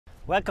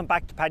Welcome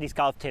back to Paddy's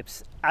Golf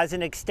Tips. As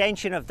an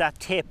extension of that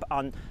tip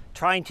on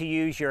trying to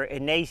use your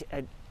innate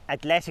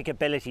athletic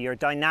ability, your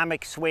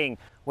dynamic swing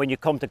when you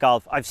come to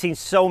golf, I've seen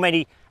so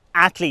many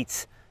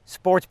athletes,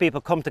 sports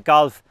people come to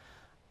golf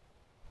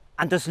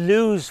and just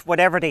lose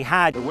whatever they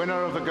had. The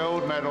winner of the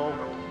gold medal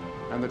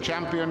and the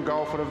champion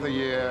golfer of the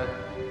year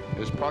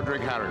is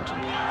Padraig Harrington.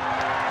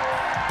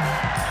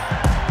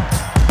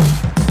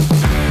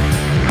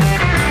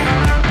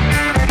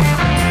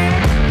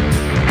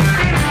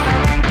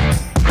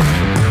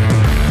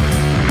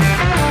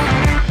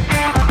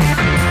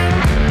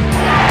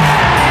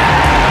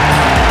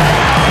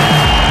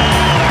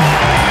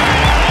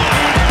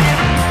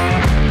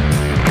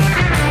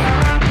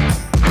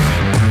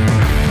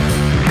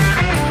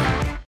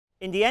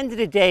 In the end of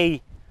the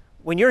day,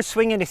 when you're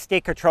swinging a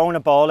stick or throwing a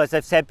ball, as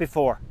I've said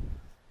before,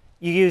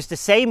 you use the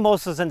same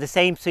muscles and the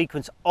same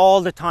sequence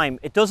all the time.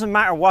 It doesn't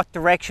matter what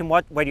direction,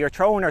 whether you're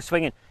throwing or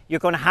swinging, you're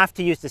going to have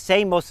to use the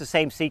same muscles,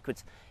 same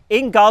sequence.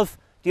 In golf,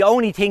 the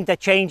only thing that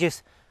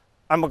changes,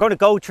 and we're going to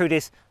go through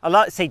this, a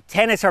lot say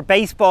tennis or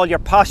baseball, your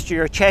posture,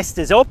 your chest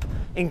is up.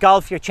 In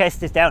golf, your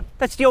chest is down.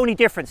 That's the only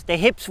difference. The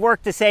hips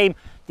work the same,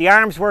 the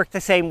arms work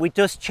the same. We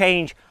just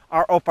change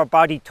our upper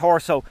body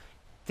torso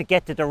to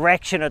get the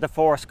direction of the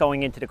force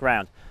going into the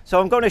ground.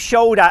 So I'm going to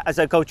show that as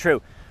I go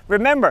through.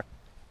 Remember,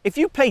 if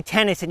you play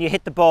tennis and you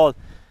hit the ball,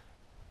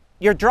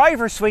 your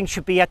driver swing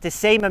should be at the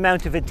same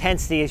amount of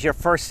intensity as your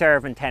first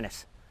serve in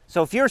tennis.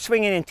 So if you're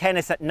swinging in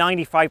tennis at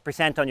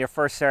 95% on your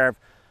first serve,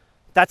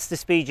 that's the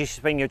speed you should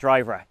swing your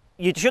driver at.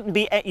 You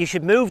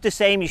should move the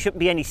same, you shouldn't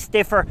be any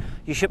stiffer,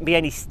 you shouldn't be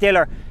any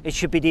stiller, it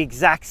should be the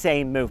exact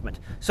same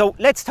movement. So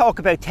let's talk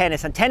about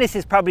tennis, and tennis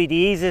is probably the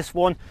easiest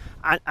one,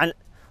 and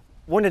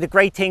one of the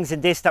great things in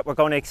this that we're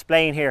going to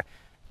explain here,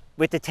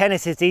 with the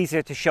tennis it's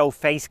easier to show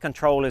face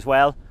control as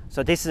well.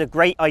 So this is a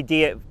great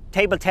idea.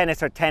 Table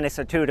tennis or tennis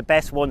are two of the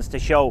best ones to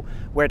show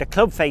where the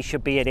club face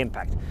should be at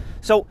impact.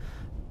 So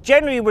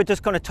generally we're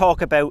just going to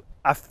talk about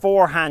a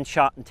forehand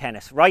shot in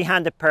tennis.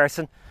 Right-handed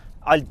person,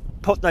 I'll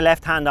put my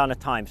left hand on at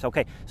times,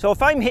 okay? So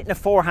if I'm hitting a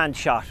forehand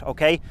shot,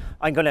 okay,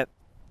 I'm going to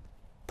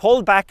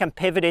pull back and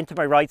pivot into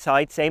my right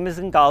side, same as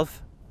in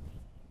golf.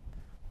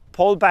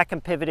 Pull back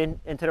and pivot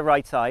into the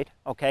right side,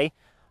 okay?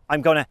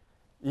 I'm going to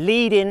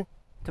lead in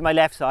to my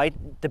left side.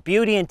 The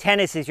beauty in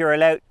tennis is you're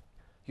allowed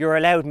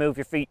to move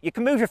your feet. You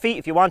can move your feet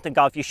if you want in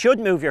golf. You should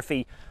move your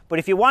feet. But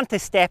if you want to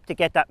step to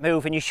get that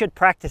move, and you should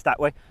practice that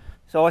way.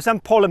 So as I'm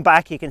pulling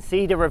back, you can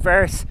see the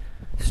reverse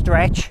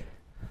stretch,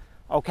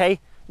 okay?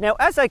 Now,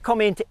 as I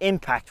come into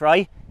impact,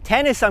 right?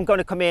 Tennis, I'm going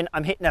to come in,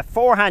 I'm hitting a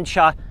forehand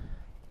shot.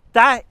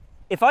 That,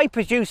 if I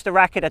produce the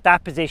racket at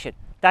that position,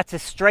 that's a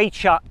straight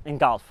shot in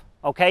golf,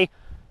 okay?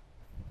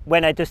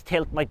 When I just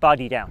tilt my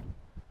body down.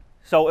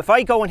 So if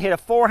I go and hit a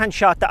forehand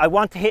shot that I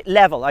want to hit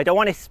level, I don't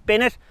want to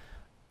spin it,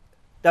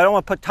 I don't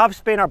want to put top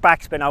spin or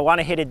back spin, I want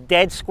to hit it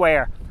dead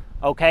square,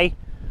 okay?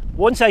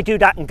 Once I do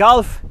that in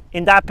golf,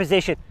 in that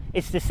position,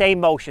 it's the same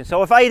motion.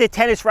 So if I hit a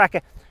tennis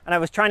racket and I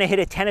was trying to hit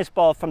a tennis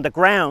ball from the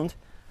ground,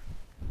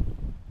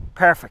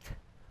 perfect.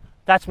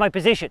 That's my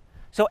position.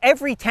 So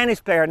every tennis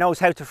player knows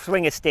how to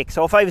swing a stick.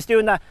 So if I was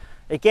doing that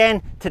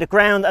again to the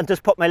ground and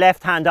just put my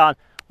left hand on,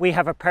 we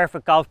have a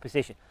perfect golf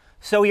position.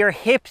 So your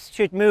hips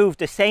should move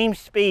the same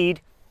speed,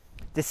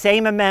 the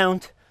same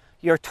amount,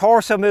 your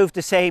torso move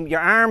the same, your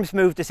arms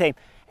move the same.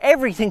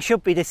 Everything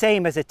should be the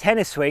same as a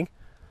tennis swing,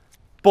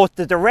 but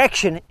the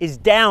direction is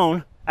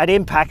down at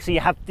impact. So you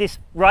have this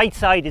right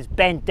side is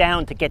bent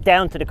down to get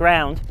down to the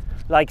ground,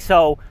 like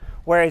so.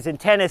 Whereas in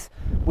tennis,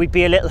 we'd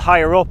be a little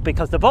higher up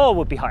because the ball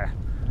would be higher.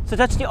 So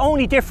that's the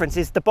only difference,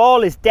 is the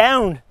ball is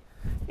down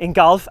in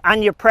golf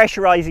and you're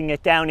pressurizing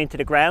it down into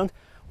the ground.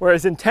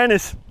 Whereas in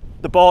tennis,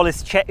 the ball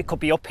is, it could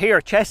be up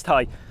here, chest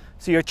high.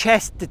 So your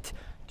chest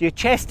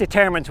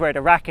determines where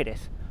the racket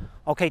is.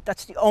 Okay,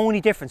 that's the only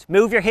difference.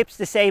 Move your hips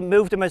the same,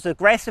 move them as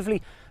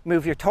aggressively,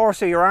 move your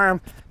torso, your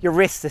arm, your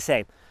wrists the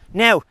same.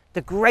 Now,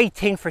 the great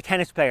thing for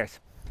tennis players,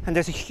 and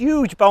there's a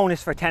huge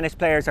bonus for tennis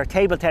players or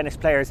table tennis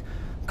players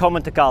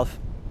coming to golf.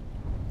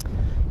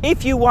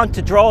 If you want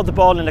to draw the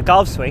ball in a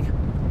golf swing,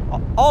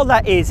 all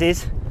that is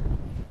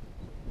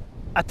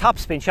a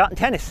topspin shot in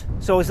tennis.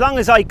 So as long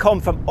as I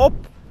come from up,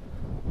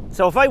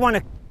 so if I want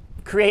to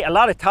create a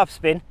lot of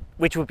topspin,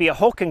 which would be a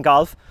hook in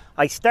golf,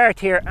 I start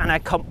here and I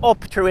come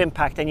up through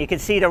impact, and you can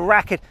see the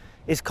racket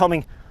is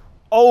coming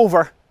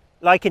over,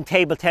 like in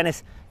table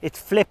tennis, it's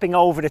flipping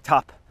over the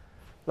top,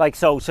 like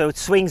so. So it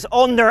swings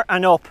under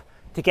and up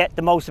to get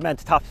the most amount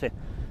of topspin.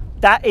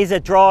 That is a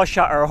draw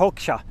shot or a hook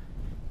shot.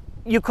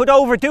 You could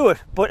overdo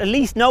it, but at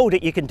least know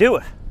that you can do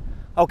it,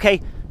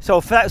 okay? So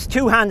if that was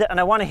two-handed and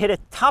I want to hit a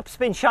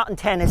topspin shot in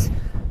tennis,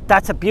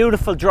 that's a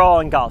beautiful draw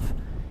in golf.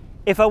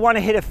 If I want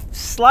to hit a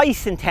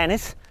slice in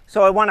tennis,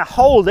 so I want to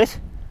hold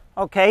it,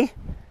 okay,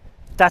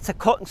 that's a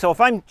cut. So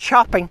if I'm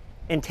chopping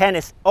in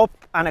tennis up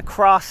and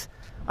across,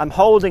 I'm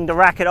holding the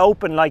racket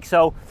open like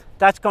so,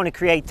 that's going to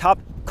create top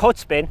cut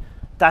spin.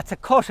 That's a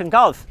cut in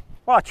golf.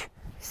 Watch,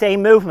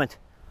 same movement.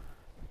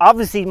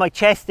 Obviously my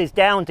chest is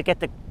down to get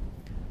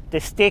the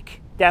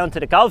stick down to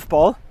the golf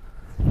ball,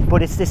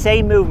 but it's the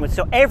same movement.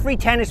 So every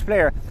tennis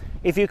player,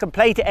 if you can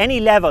play to any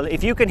level,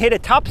 if you can hit a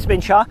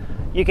topspin shot,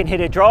 you can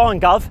hit a draw in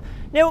golf.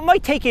 Now it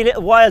might take you a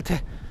little while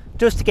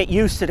just to get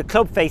used to the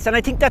club face, and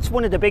I think that's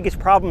one of the biggest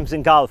problems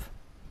in golf.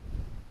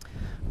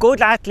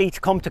 Good athletes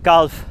come to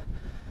golf,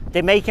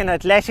 they make an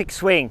athletic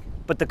swing,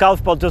 but the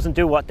golf ball doesn't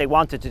do what they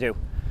want it to do.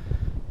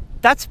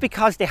 That's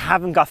because they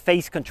haven't got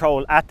face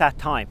control at that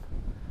time.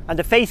 And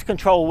the face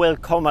control will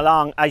come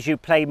along as you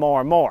play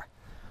more and more.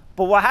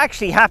 But what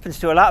actually happens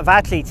to a lot of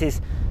athletes is,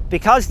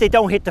 because they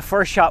don't hit the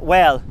first shot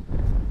well,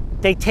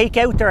 they take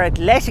out their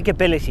athletic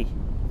ability,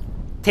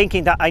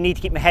 thinking that I need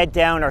to keep my head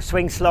down or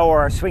swing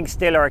slower or swing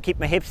stiller or keep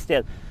my hips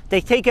still.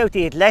 They take out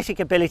the athletic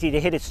ability to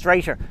hit it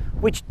straighter,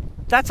 which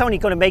that's only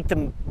going to make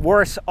them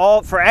worse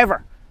all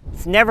forever.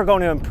 It's never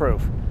going to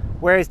improve.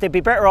 Whereas they'd be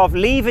better off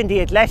leaving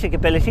the athletic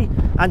ability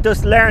and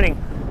just learning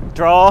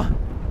draw,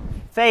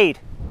 fade.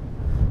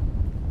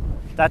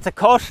 That's a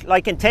cut.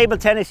 Like in table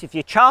tennis, if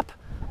you chop,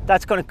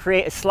 that's going to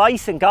create a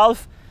slice in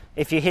golf.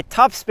 If you hit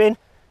topspin,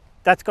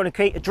 that's going to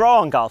create a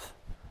draw in golf.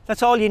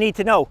 That's all you need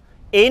to know.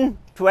 In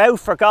to out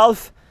for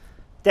golf,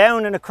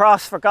 down and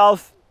across for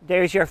golf.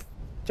 There's your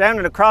down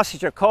and across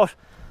is your cut,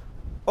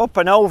 up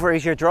and over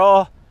is your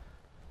draw.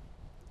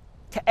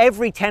 To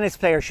every tennis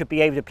player should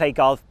be able to play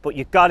golf, but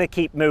you've got to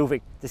keep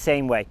moving the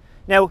same way.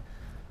 Now,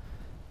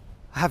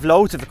 I have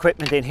loads of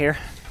equipment in here.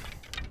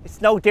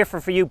 It's no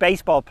different for you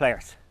baseball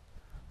players.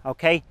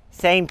 Okay,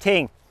 same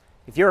thing.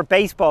 If you're a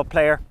baseball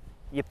player,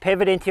 you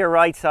pivot into your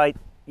right side,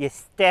 you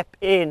step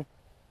in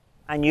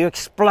and you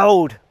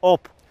explode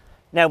up.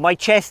 Now my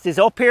chest is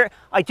up here.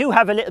 I do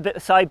have a little bit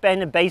of side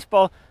bend in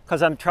baseball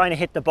because I'm trying to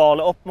hit the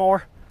ball up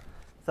more.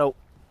 So,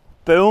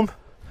 boom.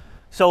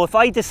 So if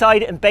I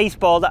decided in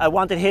baseball that I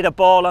wanted to hit a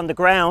ball on the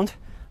ground,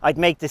 I'd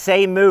make the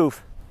same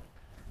move.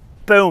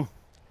 Boom.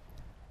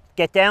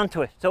 Get down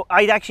to it. So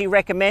I'd actually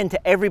recommend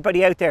to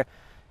everybody out there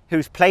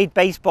who's played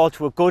baseball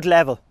to a good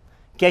level,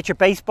 get your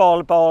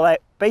baseball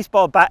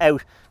bat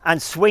out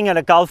and swing at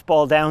a golf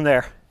ball down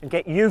there and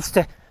get used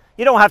to.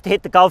 You don't have to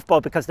hit the golf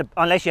ball because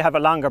unless you have a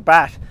longer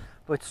bat,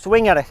 but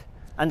swing at it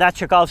and that's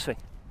your golf swing,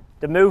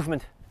 the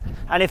movement.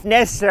 And if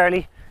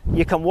necessarily,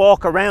 you can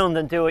walk around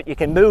and do it. You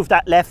can move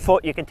that left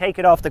foot, you can take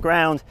it off the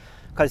ground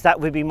because that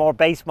would be more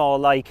baseball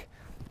like.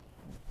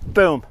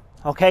 Boom.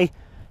 Okay,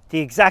 the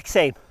exact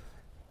same.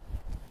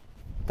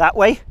 That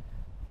way,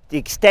 the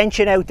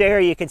extension out there,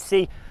 you can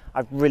see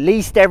I've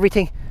released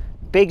everything.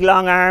 Big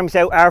long arms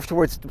out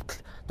afterwards.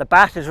 The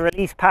bat is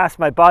released past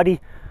my body,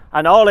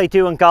 and all I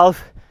do in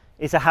golf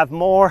is I have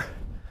more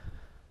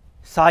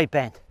side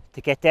bend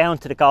to get down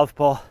to the golf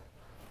ball.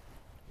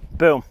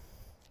 Boom.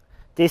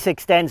 This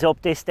extends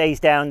up, this stays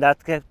down.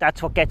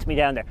 That's what gets me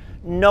down there.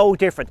 No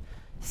different.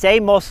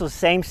 Same muscles,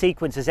 same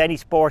sequence as any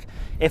sport.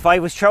 If I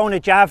was throwing a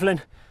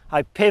javelin,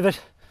 I pivot,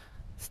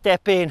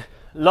 step in,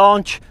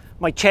 launch,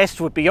 my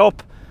chest would be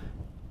up.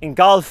 In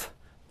golf,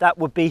 that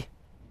would be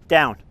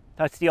down.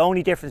 That's the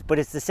only difference, but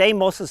it's the same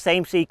muscles,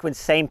 same sequence,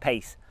 same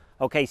pace.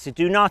 Okay, so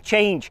do not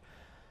change.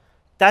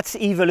 That's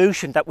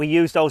evolution, that we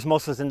use those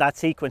muscles in that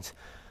sequence.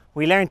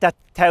 We learned that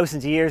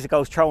thousands of years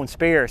ago throwing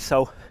spears,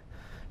 so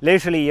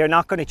literally you're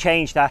not going to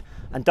change that,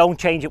 and don't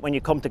change it when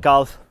you come to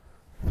golf.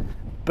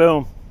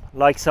 Boom,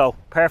 like so.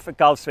 Perfect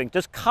golf swing.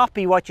 Just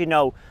copy what you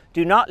know.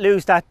 Do not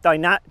lose that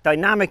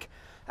dynamic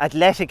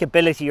athletic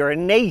ability or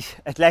innate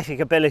athletic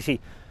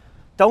ability.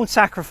 Don't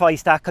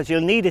sacrifice that because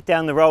you'll need it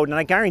down the road, and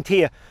I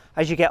guarantee you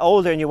as you get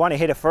older and you want to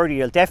hit it further,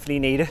 you'll definitely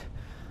need it.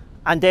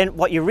 And then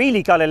what you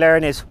really got to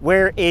learn is,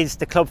 where is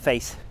the club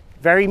face?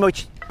 Very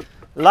much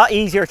a lot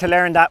easier to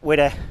learn that with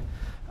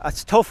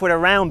it's tough with a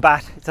round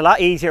bat. It's a lot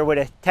easier with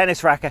a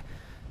tennis racket.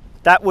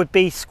 That would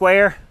be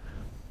square.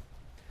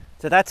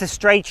 So that's a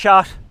straight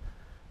shot,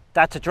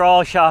 that's a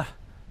draw shot,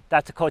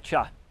 that's a cut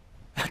shot.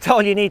 That's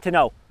all you need to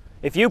know.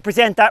 If you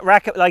present that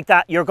racket like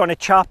that, you're going to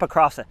chop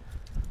across it.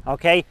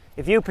 Okay?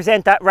 If you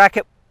present that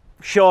racket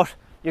shut,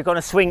 you're going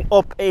to swing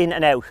up, in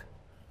and out.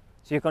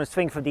 So you're going to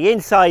swing from the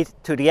inside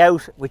to the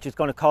out, which is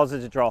going to cause it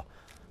to draw.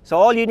 So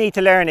all you need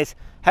to learn is,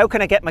 how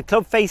can I get my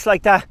club face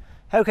like that?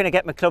 How can I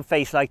get my club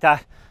face like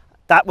that?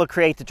 That will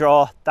create the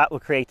draw, that will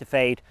create the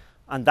fade,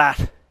 and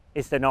that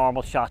is the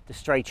normal shot, the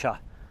straight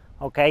shot.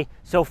 Okay,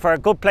 so for a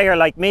good player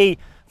like me,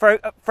 for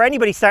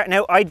anybody starting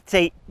out, I'd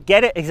say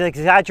get it as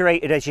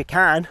exaggerated as you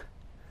can,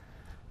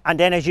 and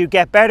then as you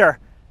get better,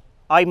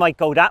 I might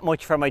go that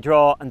much for my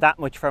draw and that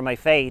much for my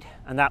fade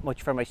and that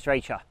much for my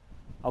straight shot.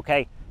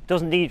 Okay,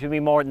 doesn't need to be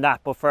more than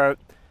that, but for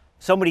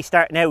somebody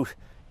starting out,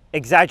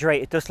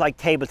 exaggerate it, just like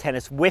table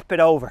tennis. Whip it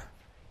over.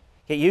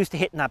 Get used to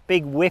hitting that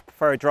big whip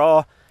for a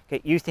draw.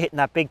 Get used to hitting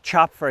that big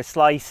chop for a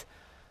slice.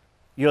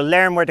 You'll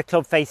learn where the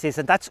club face is,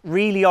 and that's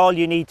really all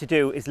you need to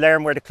do, is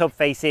learn where the club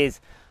face is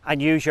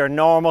and use your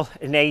normal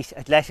innate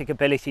athletic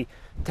ability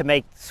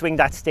to swing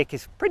that stick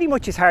as pretty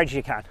much as hard as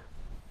you can.